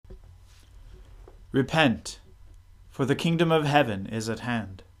Repent, for the kingdom of heaven is at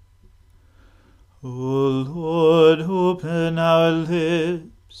hand. O Lord, open our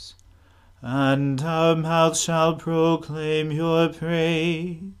lips, and our mouth shall proclaim your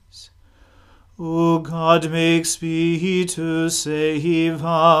praise. O God, make speed to save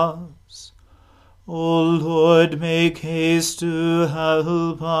us. O Lord, make haste to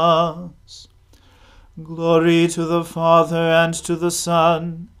help us. Glory to the Father, and to the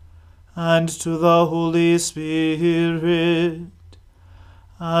Son, and to the Holy Spirit,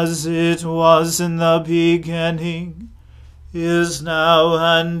 as it was in the beginning, is now,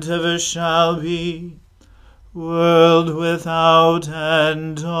 and ever shall be, world without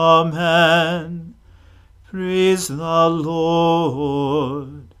end. Amen. Praise the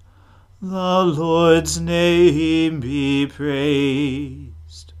Lord. The Lord's name be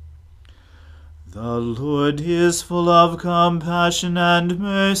praised. The Lord is full of compassion and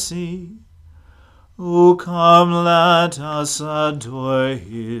mercy. O come, let us adore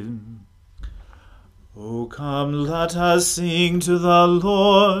him. O come, let us sing to the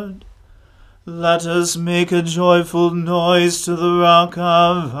Lord. Let us make a joyful noise to the rock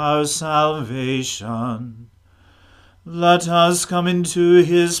of our salvation. Let us come into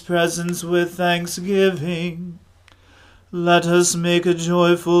his presence with thanksgiving. Let us make a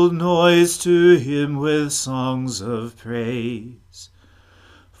joyful noise to him with songs of praise.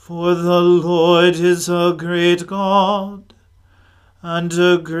 For the Lord is a great God, and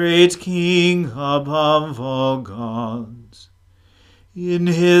a great King above all gods. In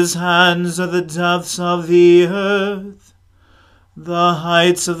his hands are the depths of the earth. The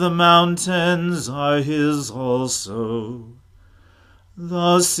heights of the mountains are his also.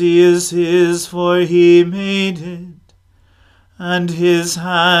 The sea is his, for he made it, and his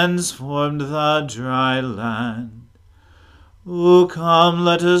hands formed the dry land. O come,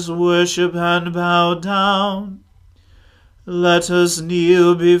 let us worship and bow down. Let us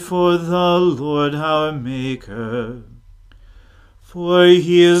kneel before the Lord our Maker. For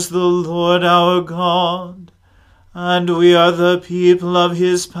he is the Lord our God, and we are the people of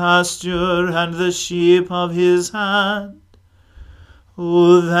his pasture and the sheep of his hand.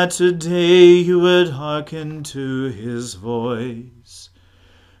 O that today you would hearken to his voice.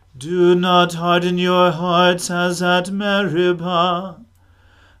 Do not harden your hearts as at Meribah,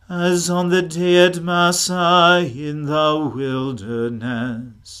 as on the day at Massah in the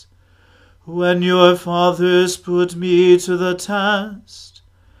wilderness, when your fathers put me to the test,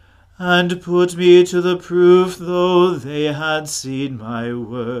 and put me to the proof, though they had seen my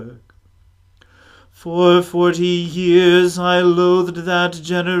work. For 40 years I loathed that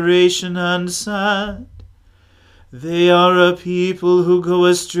generation, and said, They are a people who go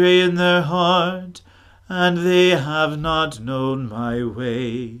astray in their heart, and they have not known my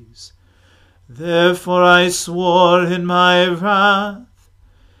ways. Therefore I swore in my wrath,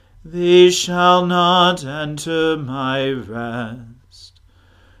 They shall not enter my rest.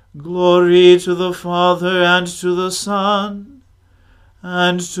 Glory to the Father, and to the Son,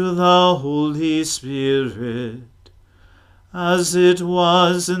 and to the Holy Spirit, as it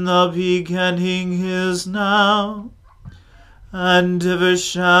was in the beginning, is now, and ever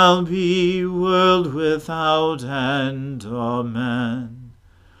shall be, world without end. Amen.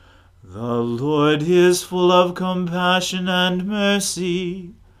 The Lord is full of compassion and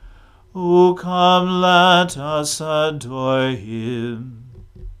mercy. O come, let us adore him.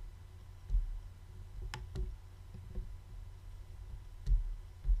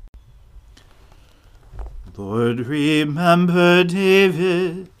 Lord, remember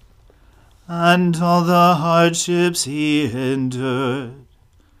David and all the hardships he endured,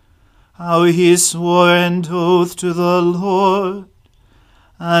 how he swore an oath to the Lord,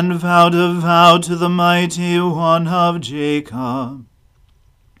 and vowed a vow to the Mighty One of Jacob.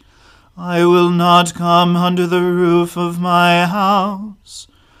 I will not come under the roof of my house,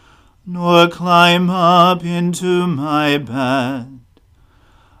 nor climb up into my bed.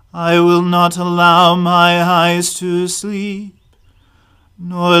 I will not allow my eyes to sleep,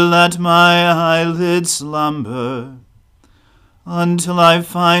 nor let my eyelids slumber, until I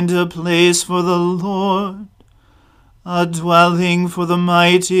find a place for the Lord, a dwelling for the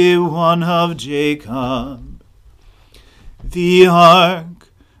Mighty One of Jacob. The ark,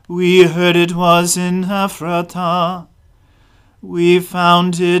 we heard it was in Ephratah. We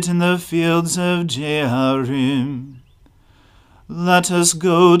found it in the fields of Jearim. Let us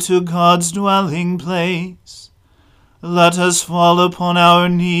go to God's dwelling place. Let us fall upon our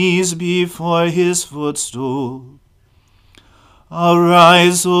knees before his footstool.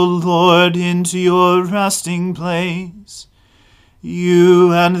 Arise, O Lord, into your resting place.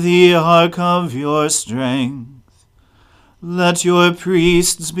 you and the ark of your strength. Let your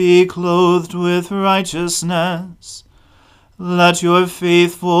priests be clothed with righteousness. Let your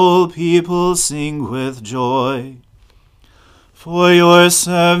faithful people sing with joy. For your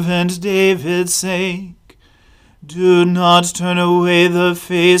servant David's sake, do not turn away the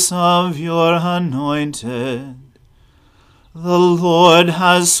face of your anointed. The Lord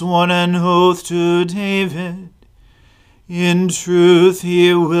has sworn an oath to David. In truth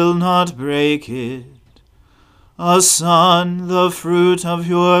he will not break it. A son, the fruit of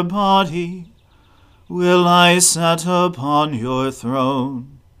your body, will I set upon your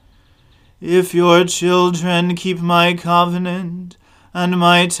throne. If your children keep my covenant and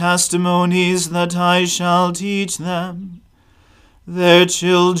my testimonies that I shall teach them, their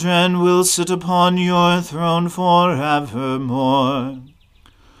children will sit upon your throne forevermore.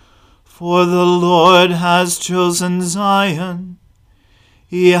 For the Lord has chosen Zion.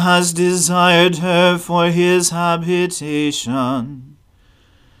 He has desired her for his habitation.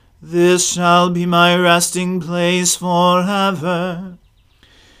 This shall be my resting place forever.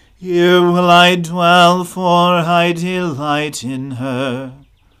 Here will I dwell, for I delight in her.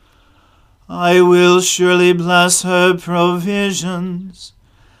 I will surely bless her provisions,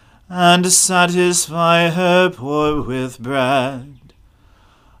 and satisfy her poor with bread.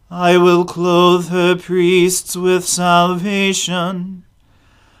 I will clothe her priests with salvation,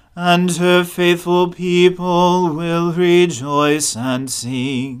 and her faithful people will rejoice and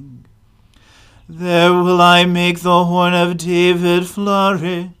sing. There will I make the horn of David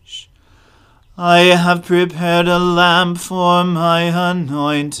flourish. I have prepared a lamp for my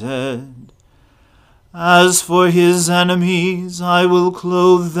anointed. As for his enemies, I will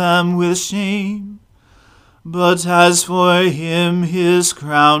clothe them with shame. But as for him, his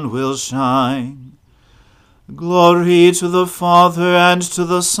crown will shine. Glory to the Father, and to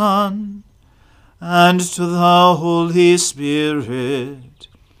the Son, and to the Holy Spirit,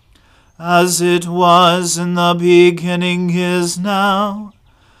 as it was in the beginning, is now,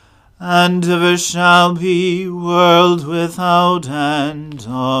 and ever shall be, world without end.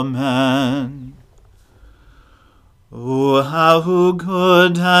 Amen. Oh, how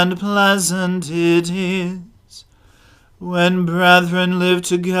good and pleasant it is when brethren live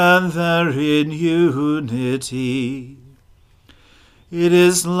together in unity. It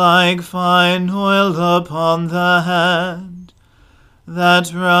is like fine oil upon the head,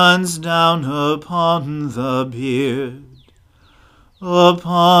 that runs down upon the beard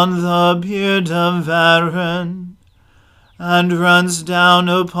of Aaron, and runs down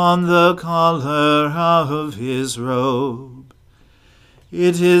upon the collar of his robe.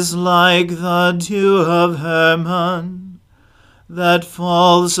 It is like the dew of Hermon, that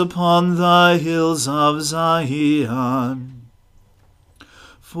falls upon the hills of Zion.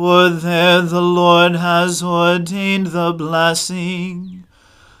 For there the Lord has ordained the blessing,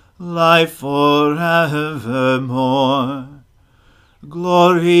 life forevermore.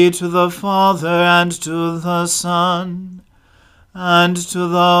 Glory to the Father, and to the Son, and to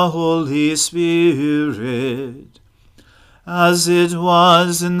the Holy Spirit, as it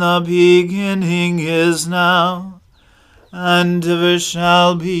was in the beginning, is now, and ever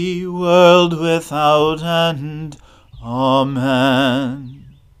shall be, world without end. Amen.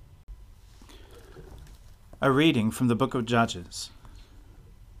 A reading from the book of Judges.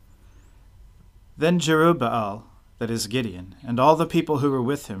 Then Jerubbaal, that is Gideon, and all the people who were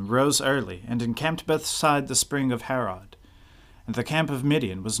with him rose early, and encamped beside the spring of Harod. And the camp of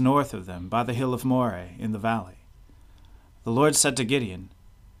Midian was north of them, by the hill of Moreh, in the valley. The Lord said to Gideon,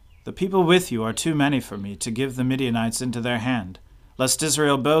 The people with you are too many for me to give the Midianites into their hand, lest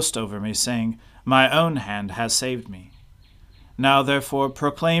Israel boast over me, saying, My own hand has saved me. Now therefore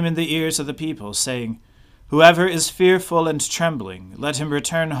proclaim in the ears of the people, saying, Whoever is fearful and trembling, let him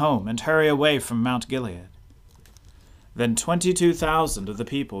return home, and hurry away from Mount Gilead. Then 22,000 of the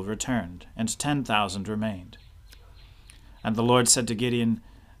people returned, and 10,000 remained. And the Lord said to Gideon,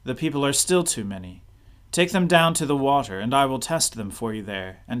 The people are still too many. Take them down to the water, and I will test them for you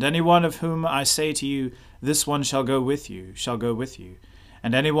there. And any one of whom I say to you, This one shall go with you, shall go with you.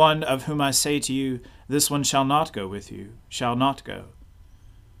 And any one of whom I say to you, This one shall not go with you, shall not go.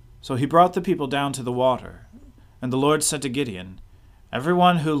 So he brought the people down to the water. And the Lord said to Gideon, Every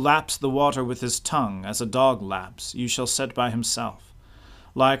one who laps the water with his tongue, as a dog laps, you shall set by himself.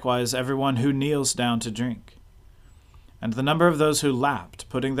 Likewise every one who kneels down to drink. And the number of those who lapped,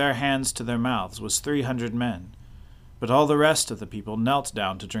 putting their hands to their mouths, was 300 men. But all the rest of the people knelt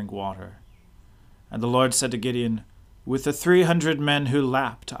down to drink water. And the Lord said to Gideon, With the 300 men who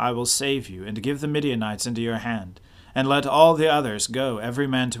lapped I will save you, and give the Midianites into your hand. and let all the others go, every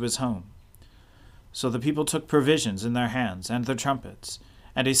man to his home. So the people took provisions in their hands, and their trumpets,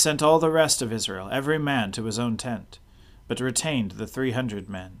 and he sent all the rest of Israel, every man to his own tent, but retained the 300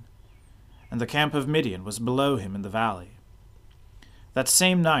 men. And the camp of Midian was below him in the valley. That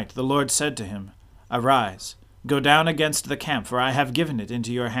same night the Lord said to him, Arise, go down against the camp, for I have given it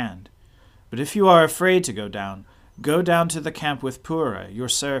into your hand. But if you are afraid to go down to the camp with Purah your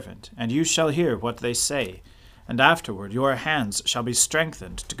servant, and you shall hear what they say, and afterward your hands shall be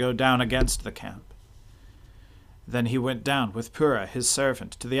strengthened to go down against the camp. Then he went down with Purah his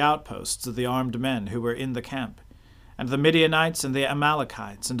servant to the outposts of the armed men who were in the camp. And the Midianites and the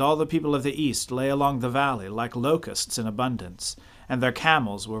Amalekites and all the people of the east lay along the valley like locusts in abundance, and their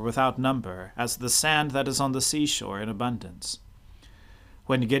camels were without number, as the sand that is on the seashore in abundance.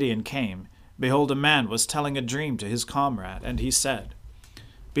 When Gideon came, behold, a man was telling a dream to his comrade, and he said,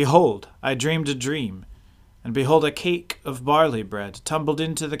 Behold, I dreamed a dream, and behold, a cake of barley bread tumbled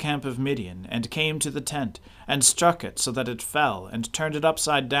into the camp of Midian, and came to the tent, and struck it so that it fell, and turned it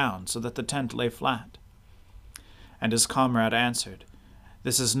upside down so that the tent lay flat. And his comrade answered,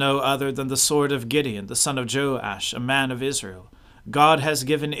 This is no other than the sword of Gideon, the son of Joash, a man of Israel. God has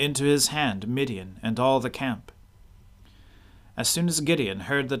given into his hand Midian and all the camp. As soon as Gideon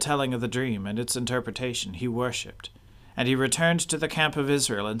heard the telling of the dream and its interpretation, he worshipped. And he returned to the camp of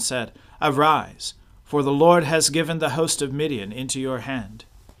Israel and said, Arise, for the Lord has given the host of Midian into your hand.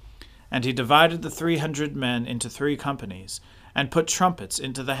 And he divided the 300 men into 3 companies, and put trumpets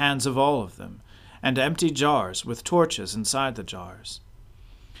into the hands of all of them, and empty jars with torches inside the jars.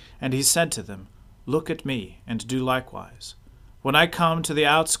 And he said to them, Look at me, and do likewise. When I come to the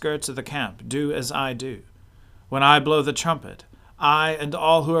outskirts of the camp, do as I do. When I blow the trumpet, I and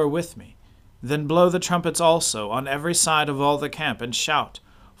all who are with me, then blow the trumpets also on every side of all the camp, and shout,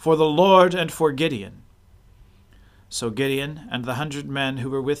 For the Lord and for Gideon. So Gideon and the 100 men who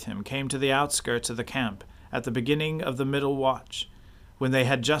were with him came to the outskirts of the camp at the beginning of the middle watch, when they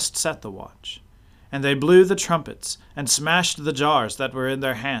had just set the watch. And they blew the trumpets, and smashed the jars that were in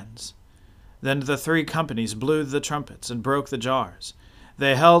their hands. Then the 3 companies blew the trumpets, and broke the jars.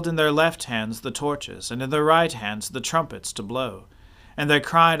 They held in their left hands the torches, and in their right hands the trumpets to blow. And they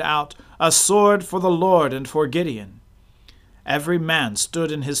cried out, A sword for the Lord and for Gideon! Every man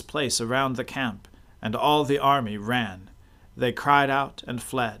stood in his place around the camp, and all the army ran. They cried out and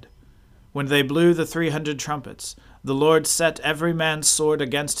fled. When they blew the 300 trumpets, the Lord set every man's sword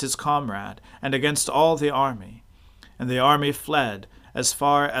against his comrade, and against all the army. And the army fled as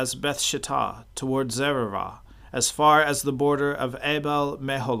far as Bethshittah toward Zererah, as far as the border of Abel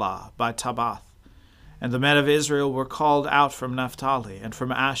Meholah by Tabath. And the men of Israel were called out from Naphtali, and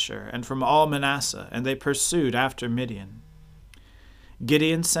from Asher, and from all Manasseh, and they pursued after Midian.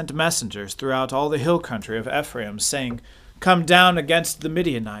 Gideon sent messengers throughout all the hill country of Ephraim, saying, Come down against the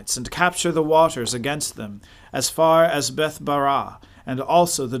Midianites, and capture the waters against them, as far as Beth-barah, and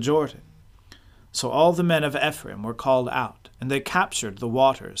also the Jordan. So all the men of Ephraim were called out, and they captured the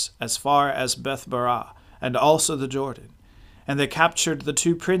waters, as far as Beth-barah, and also the Jordan. And they captured the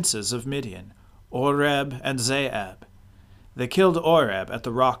 2 princes of Midian, Oreb and Zeeb. They killed Oreb at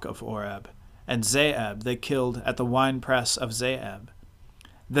the rock of Oreb, and Zeeb they killed at the winepress of Zeeb.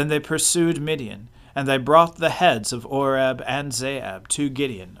 Then they pursued Midian, and they brought the heads of Oreb and Zeeb to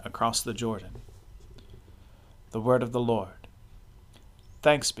Gideon across the Jordan. The word of the Lord.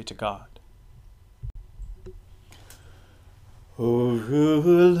 Thanks be to God. O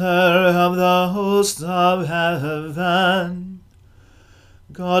ruler of the hosts of heaven,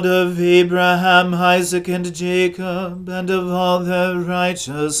 God of Abraham, Isaac, and Jacob, and of all their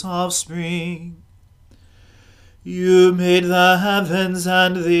righteous offspring, you made the heavens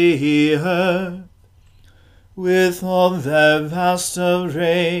and the earth, with all their vast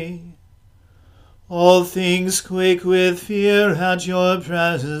array. All things quake with fear at your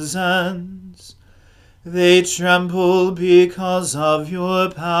presence. They tremble because of your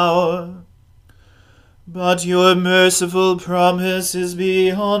power. But your merciful promise is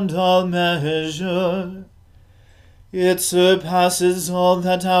beyond all measure. It surpasses all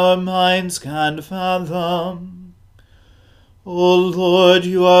that our minds can fathom. O Lord,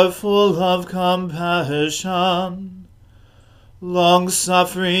 you are full of compassion,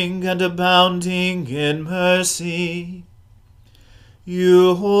 long-suffering and abounding in mercy.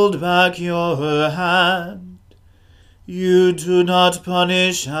 You hold back your hand. You do not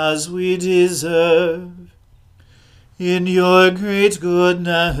punish as we deserve. In your great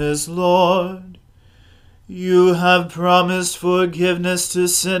goodness, Lord, you have promised forgiveness to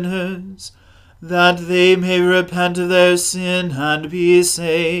sinners, that they may repent of their sin and be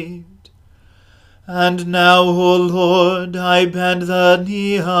saved. And now, O Lord, I bend the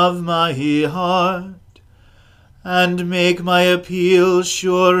knee of my heart, and make my appeal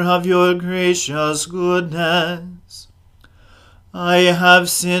sure of your gracious goodness. I have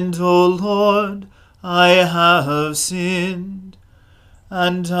sinned, O Lord, I have sinned,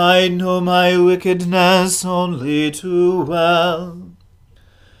 and I know my wickedness only too well.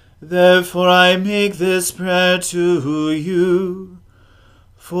 Therefore I make this prayer to you.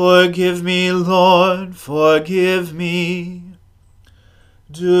 Forgive me, Lord, forgive me.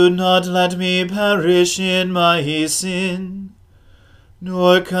 Do not let me perish in my sin,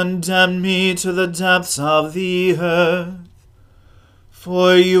 nor condemn me to the depths of the earth.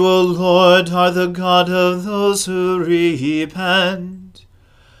 For you, O Lord, are the God of those who repent,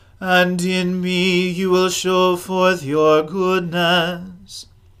 and in me you will show forth your goodness.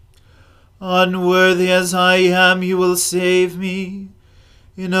 Unworthy as I am, you will save me,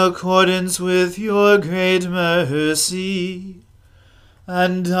 in accordance with your great mercy.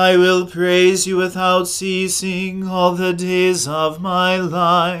 And I will praise you without ceasing all the days of my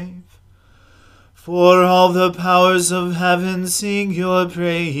life. For all the powers of heaven sing your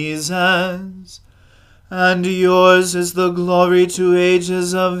praises, and yours is the glory to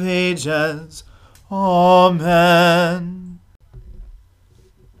ages of ages. Amen.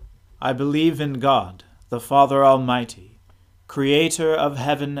 I believe in God, the Father Almighty, Creator of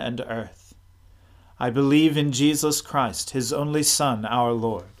heaven and earth. I believe in Jesus Christ, his only Son, our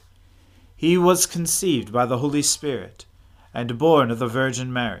Lord. He was conceived by the Holy Spirit, and born of the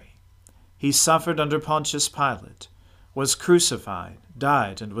Virgin Mary. He suffered under Pontius Pilate, was crucified,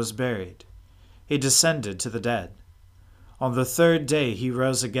 died, and was buried. He descended to the dead. On the third day he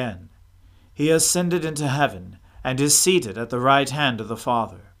rose again. He ascended into heaven, and is seated at the right hand of the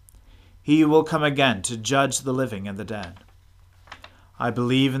Father. He will come again to judge the living and the dead. I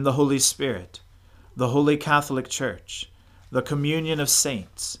believe in the Holy Spirit, the Holy Catholic Church, the communion of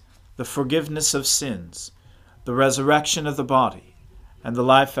saints, the forgiveness of sins, the resurrection of the body, and the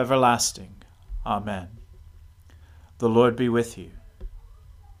life everlasting. Amen. The Lord be with you.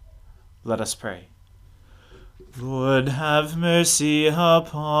 Let us pray. Lord, have mercy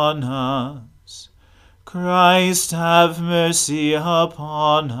upon us. Christ, have mercy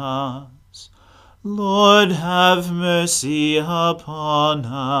upon us. Lord, have mercy upon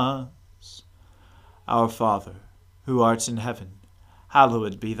us. Our Father, who art in heaven,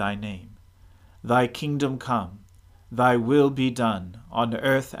 hallowed be thy name. Thy kingdom come, thy will be done, on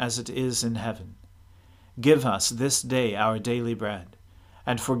earth as it is in heaven. Give us this day our daily bread,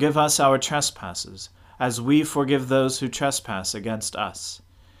 and forgive us our trespasses, as we forgive those who trespass against us.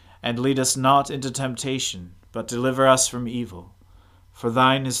 And lead us not into temptation, but deliver us from evil. For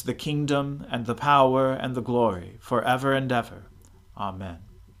thine is the kingdom, and the power, and the glory, for ever and ever. Amen.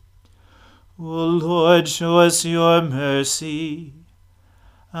 O Lord, show us your mercy,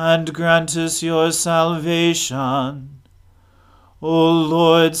 and grant us your salvation. O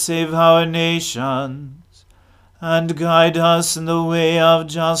Lord, save our nations, and guide us in the way of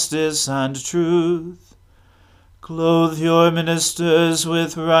justice and truth. Clothe your ministers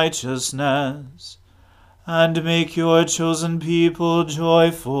with righteousness, and make your chosen people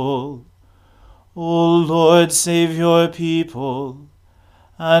joyful. O Lord, save your people,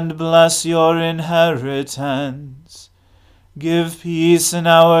 and bless your inheritance. Give peace in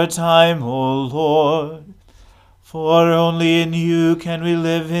our time, O Lord, for only in you can we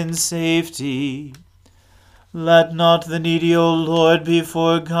live in safety. Let not the needy, O Lord, be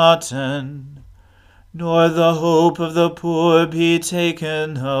forgotten, nor the hope of the poor be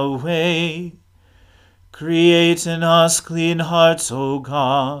taken away. Create in us clean hearts, O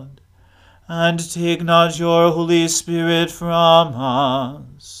God, and take not your Holy Spirit from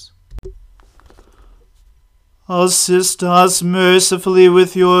us. Assist us mercifully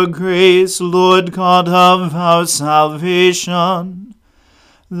with your grace, Lord God of our salvation,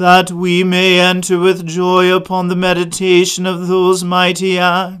 that we may enter with joy upon the meditation of those mighty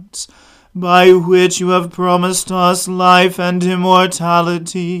acts, by which you have promised us life and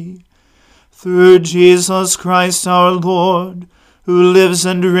immortality. Through Jesus Christ our Lord, who lives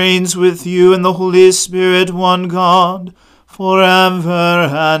and reigns with you in the Holy Spirit, one God, forever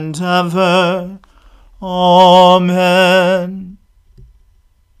and ever. Amen.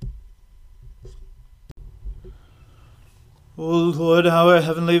 O Lord, our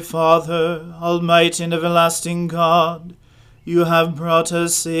heavenly Father, almighty and everlasting God, you have brought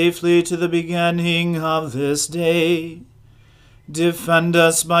us safely to the beginning of this day. Defend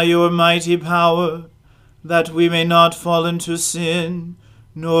us by your mighty power, that we may not fall into sin,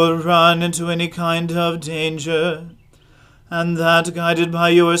 nor run into any kind of danger. and that, guided by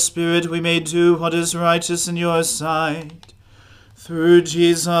your Spirit, we may do what is righteous in your sight. Through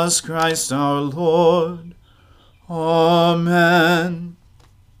Jesus Christ our Lord. Amen.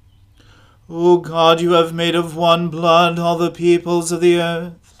 O God, you have made of one blood all the peoples of the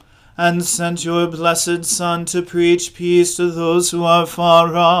earth, and sent your blessed Son to preach peace to those who are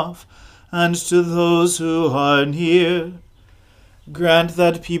far off, and to those who are near. Grant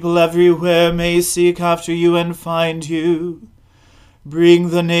that people everywhere may seek after you and find you. Bring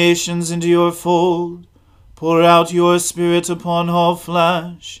the nations into your fold. Pour out your Spirit upon all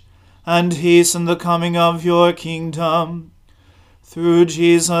flesh, and hasten the coming of your kingdom. Through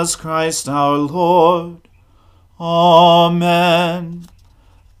Jesus Christ our Lord. Amen.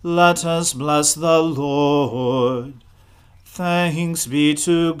 Let us bless the Lord. Thanks be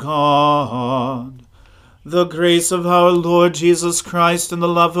to God. The grace of our Lord Jesus Christ, and the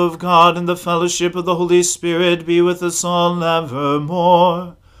love of God, and the fellowship of the Holy Spirit be with us all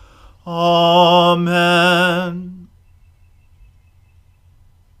evermore. Amen.